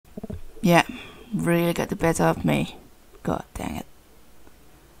Yeah, really got the better of me. God dang it.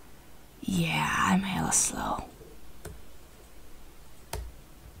 Yeah, I'm hella slow.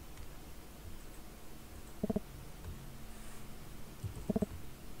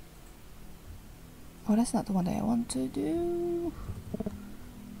 Oh, that's not the one that I want to do.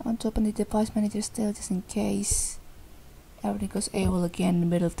 I want to open the device manager still, just in case everything goes AWOL again in the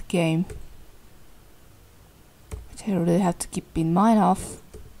middle of the game. Which I really have to keep in mind of.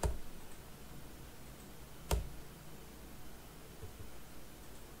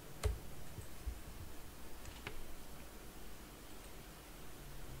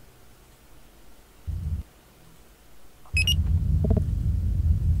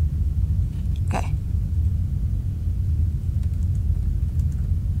 Okay.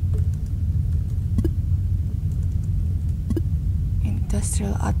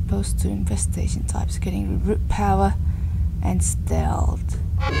 Industrial outpost to infestation types, getting root power and stealth.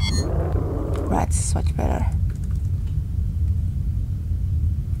 Right, this is much better.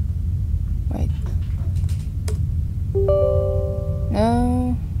 Wait.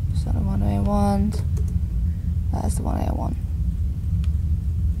 No, it's not the one I want. That's the one I want.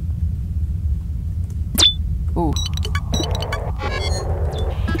 Ooh.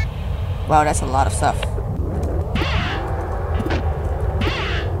 Wow, that's a lot of stuff.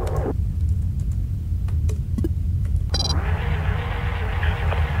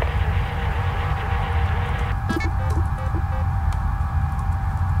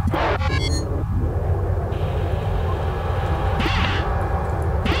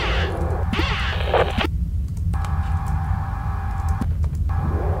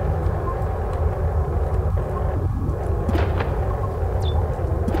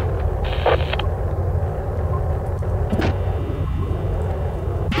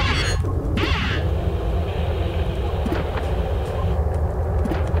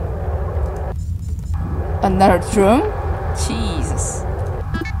 Another room? Jesus.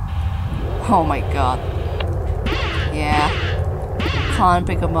 Oh my god. Yeah. Can't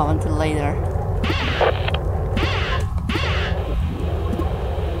pick them up until later.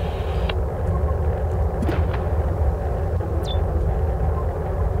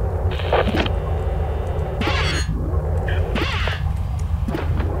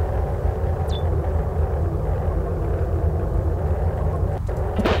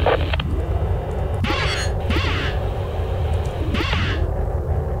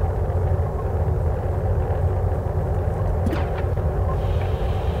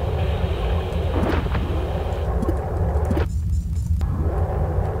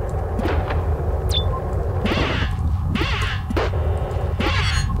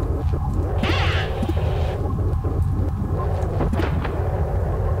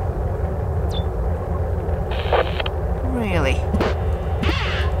 Really?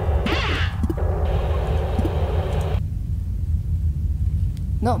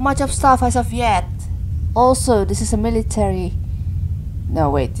 Not much of stuff as of yet. Also, this is a military. No,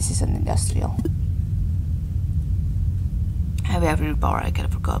 wait, this is an industrial. Heavy every power, I kind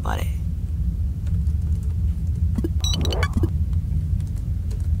of forgot about it.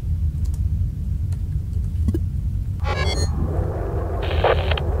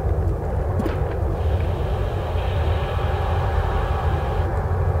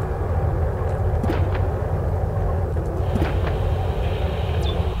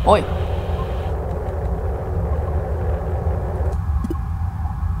 Oi!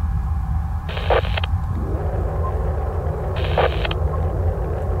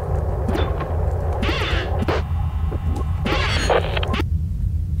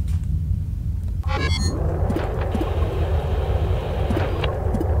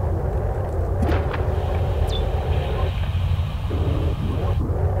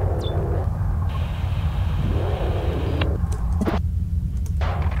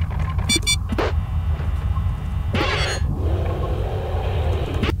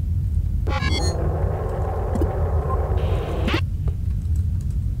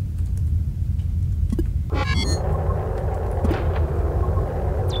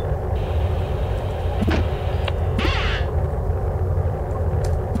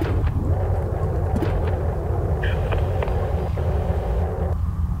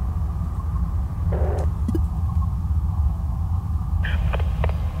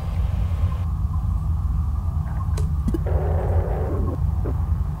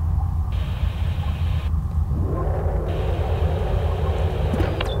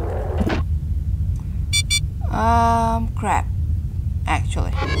 Crap,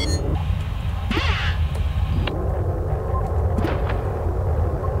 actually.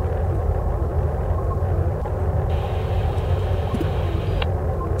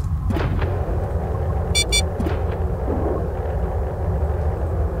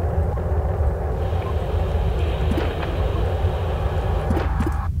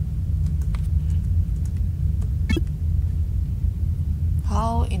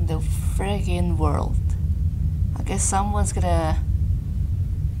 How in the friggin' world? I guess someone's gonna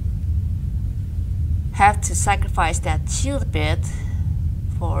have to sacrifice that shield bit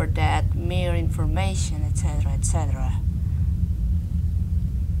for that mere information, etc., etc.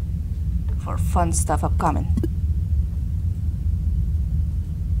 For fun stuff upcoming.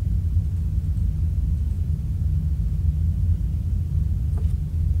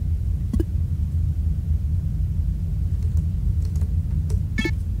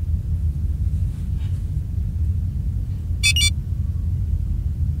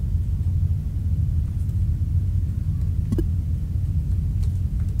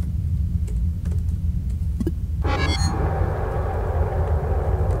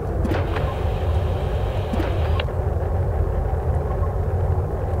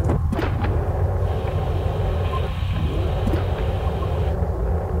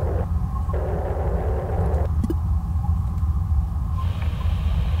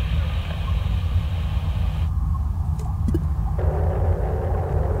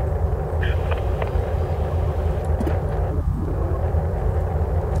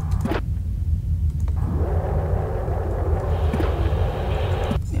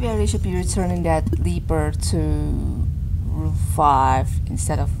 Maybe I really should be returning that leaper to room 5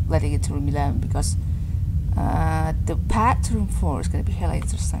 instead of letting it to room 11, because the path to room 4 is going to be hella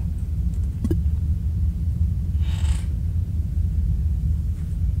interesting.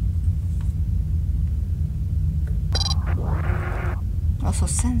 Also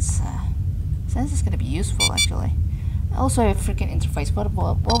sensor. Sensor is going to be useful actually. Also a freaking interface. What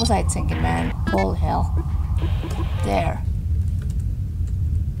was I thinking, man? Holy hell. There.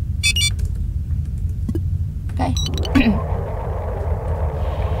 Okay.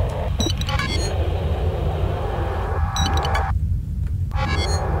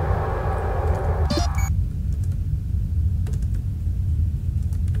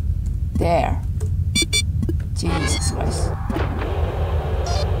 There. Jesus Christ.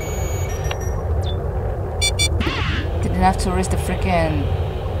 Didn't have to risk the freaking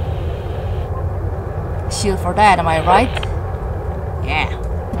shield for that, am I right? Yeah.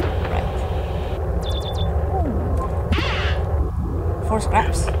 Right. 4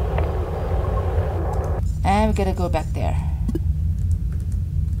 scraps. And we gotta go back there.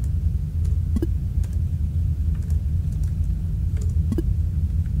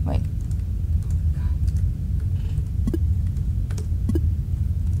 Wait.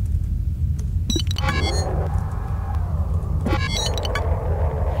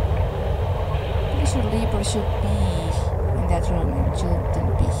 Leaper should be in that room and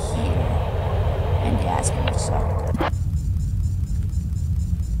shouldn't be here. And the asking so.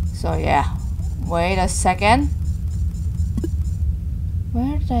 So yeah. Wait a second.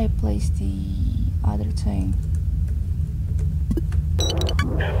 Where did I place the other thing?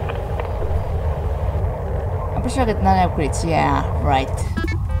 I'm pretty sure I got 9 upgrades. Yeah, right.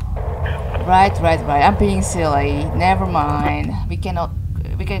 Right. I'm being silly. Never mind. We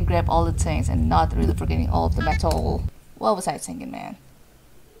can grab all the things and not really forgetting all of the metal. What was I thinking, man?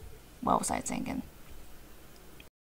 What was I thinking?